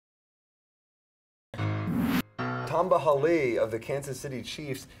Tamba Hali of the Kansas City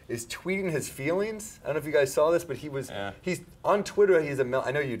Chiefs is tweeting his feelings. I don't know if you guys saw this, but he's on Twitter.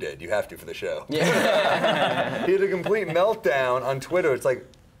 I know you did. You have to for the show. Yeah. He had a complete meltdown on Twitter. It's like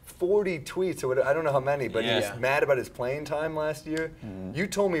 40 tweets or whatever. I don't know how many, but he was mad about his playing time last year. You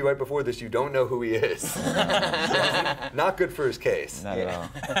told me right before this you don't know who he is. Not good for his case. Not at all.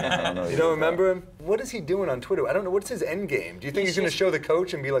 I don't know. You don't remember him? What is he doing on Twitter? I don't know. What's his end game? Do you think he's going to show the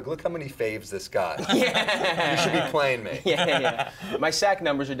coach and be like, look how many faves this guy? You should be playing me. Yeah. My sack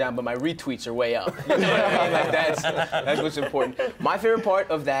numbers are down, but my retweets are way up. You know what I mean? Like that's what's important. My favorite part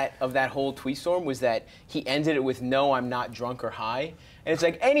of that whole tweet storm was that he ended it with, "No, I'm not drunk or high." And it's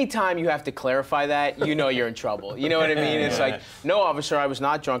like, anytime you have to clarify that, you know you're in trouble. You know what I mean? It's like, no, officer, I was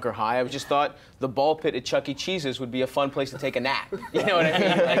not drunk or high. I just thought the ball pit at Chuck E. Cheese's would be a fun place to take a nap. You know what I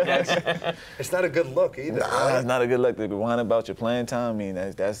mean? Like that's. It's not a good look either. Nah, it's not a good look to whine about your playing time. I mean,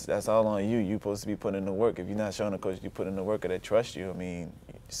 that's all on you. You're supposed to be putting in the work. If you're not showing the coach you put in the work or they trust you, I mean,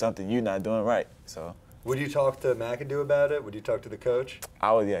 something you're not doing right. So. Would you talk to McAdoo about it? Would you talk to the coach?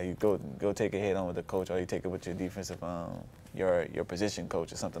 I would, yeah. You go take it head on with the coach, or you take it with your defensive, your position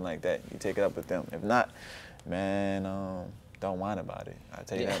coach or something like that. You take it up with them. If not, man, don't whine about it. I'll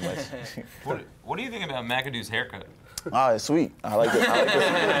tell you that much. What do you think about McAdoo's haircut? Oh, it's sweet. I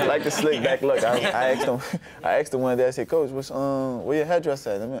like the slick back look. I asked him one day. I said, "Coach, where your hairdresser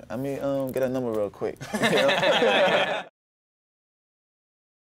at? Let me get a number real quick." You know?